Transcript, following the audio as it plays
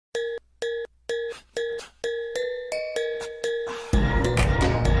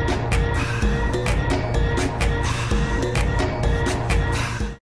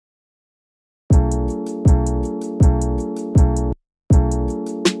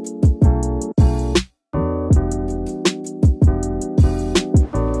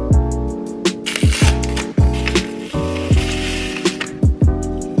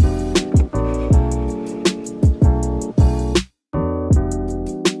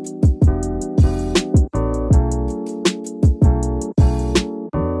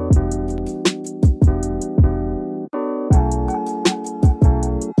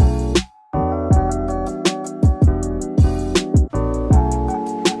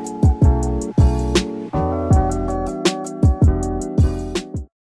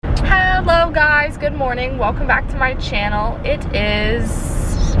morning. Welcome back to my channel. It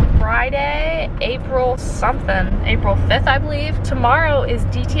is Friday, April 5th, I believe. Tomorrow is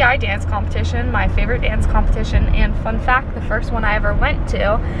DTI Dance Competition, my favorite dance competition, and fun fact, the first one I ever went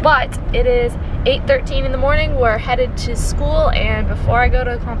to. But it is 8:13 in the morning. We're headed to school, and before I go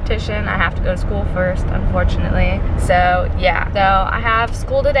to the competition, I have to go to school first, unfortunately. So yeah, so I have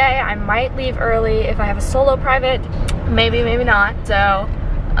school today. I might leave early if I have a solo private, maybe not. So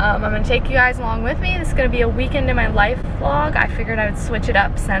I'm gonna take you guys along with me. This is gonna be a weekend in my life vlog. I figured I would switch it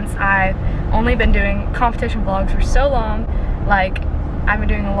up since I've only been doing competition vlogs for so long. Like, I've been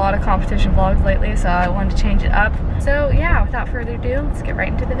doing a lot of competition vlogs lately, so I wanted to change it up. So yeah, without further ado, let's get right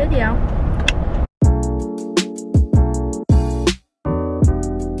into the video.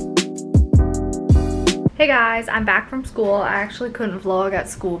 Hey guys, I'm back from school. I actually couldn't vlog at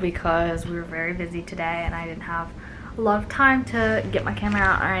school because we were very busy today and I didn't have a lot of time to get my camera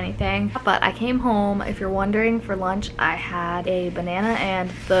out or anything. But I came home. If you're wondering, for lunch I had a banana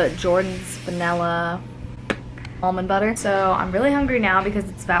and the Jordan's vanilla almond butter. So I'm really hungry now because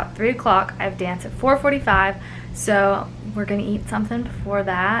it's about 3 o'clock. I have dance at 4:45. So we're gonna eat something before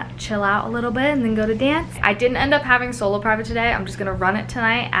that, chill out a little bit, and then go to dance. I didn't end up having solo private today. I'm just gonna run it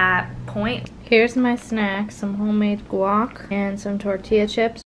tonight at Point. Here's my snacks, some homemade guac and some tortilla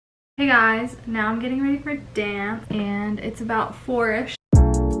chips. Hey guys, now I'm getting ready for dance and it's about 4-ish.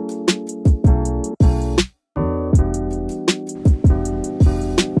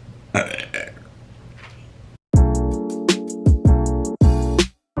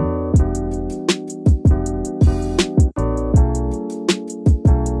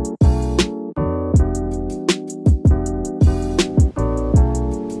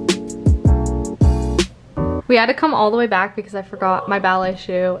 We had to come all the way back because I forgot my ballet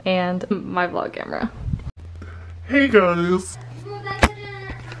shoe and my vlog camera. Hey guys.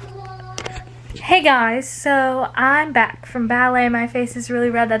 Hey guys, so I'm back from ballet. My face is really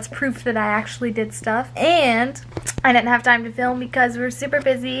red. That's proof that I actually did stuff. And I didn't have time to film because we were super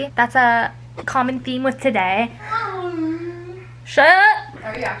busy. That's a common theme with today. Shut up!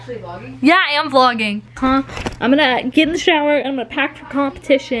 Are you actually vlogging? Yeah, I am vlogging. Huh? I'm gonna get in the shower and I'm gonna pack for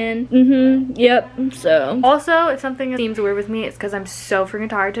competition. Yep. So also, if something seems weird with me, it's because I'm so freaking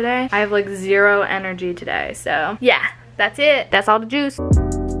tired today. I have like 0 energy today. So yeah, that's it. That's all the juice.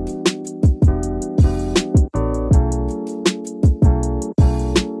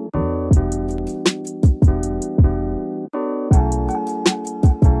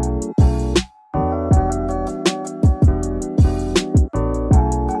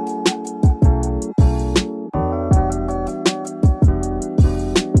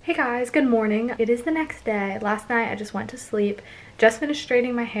 Hey guys, good morning. It is the next day. Last night I just went to sleep, just finished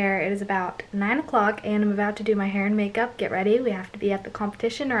straightening my hair. It is about 9 o'clock and I'm about to do my hair and makeup, get ready. We have to be at the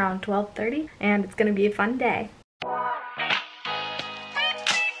competition around 12:30 and it's gonna be a fun day.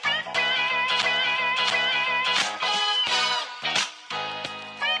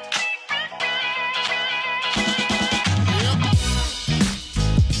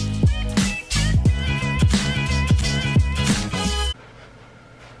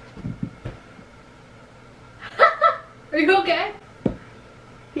 Are you okay?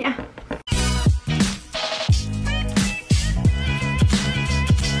 Yeah.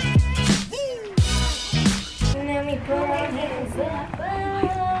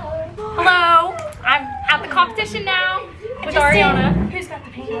 Hello, I'm at the competition now with Ariana. Who's got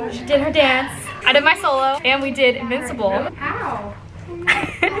the paint? She did her dance. I did my solo, and we did Invincible. Ow.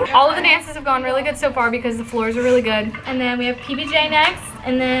 All of the dances have gone really good so far because the floors are really good. And then we have PBJ next,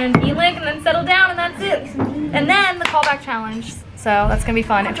 and then E-Link, and then Settle Down, and that's it. And then the callback challenge. So that's gonna be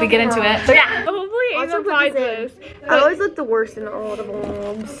fun if we get into it. So yeah, hopefully Ava plays this. I always look the worst in all the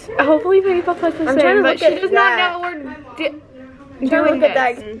vlogs. Hopefully Ava plays the same, but she does not know what we're doing Look at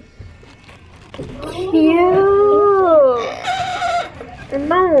that. Cute.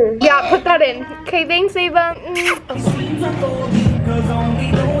 No. Yeah, put that in. Okay, thanks, Ava.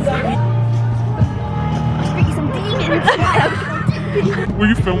 Will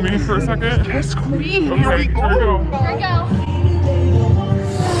you film me for a second? Yes, queen. Okay, here we go. Here we go.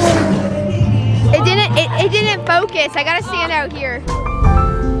 It didn't focus. I gotta stand out here.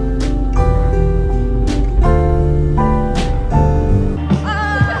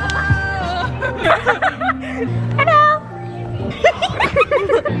 Hello.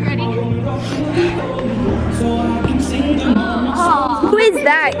 You ready? Who is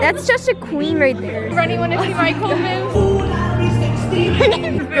that? That's just a queen right there. Does anyone want to see my cool move?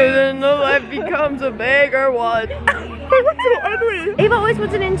 Then the life becomes a bigger one. I look so ugly. Ava always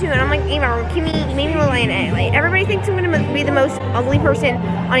puts it into, and I'm like, Ava, can we maybe we'll line it? Like, everybody thinks I'm gonna be the most ugly person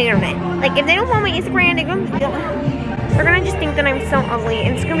on the internet. Like, if they don't follow my Instagram, they're gonna just think that I'm so ugly,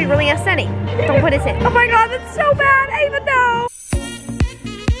 and it's gonna be really upsetting. Don't put us in. Oh my god, that's so bad. Ava, no.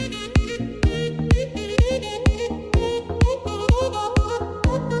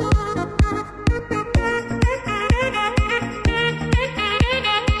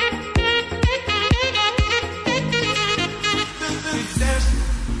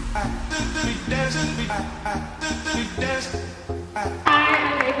 Hi,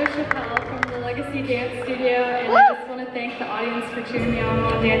 I'm theavachappell from the Legacy Dance Studio, and I just want to thank the audience for cheering me on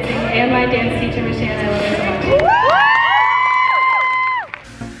while dancing, and my dance teacher, Michelle. I love her so much.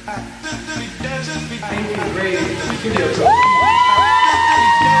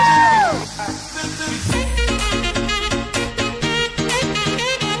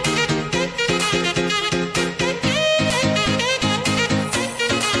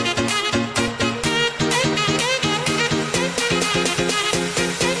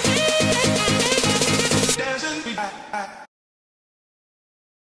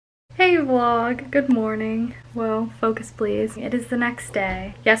 Hey vlog, good morning. Whoa, focus please. It is the next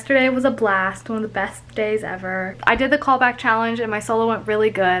day. Yesterday was a blast, one of the best days ever. I did the callback challenge and my solo went really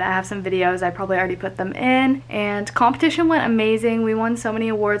good. I have some videos, I probably already put them in. And competition went amazing. We won so many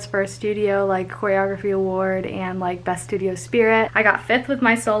awards for our studio, like choreography award and like best studio spirit. I got 5th with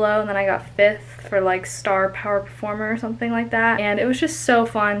my solo, and then I got 5th for like star power performer or something like that. And it was just so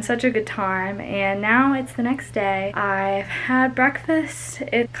fun, such a good time. And now it's the next day. I've had breakfast.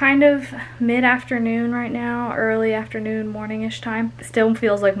 It's kind of mid-afternoon right now, early afternoon, morning-ish time. It still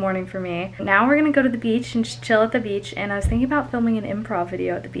feels like morning for me. Now we're gonna go to the beach and just chill at the beach, and I was thinking about filming an improv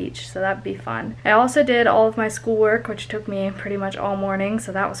video at the beach, so that'd be fun. I also did all of my schoolwork, which took me pretty much all morning,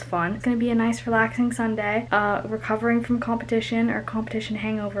 so that was fun. It's gonna be a nice relaxing Sunday, recovering from competition, or competition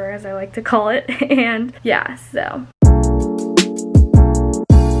hangover as I like to call it. And yeah, so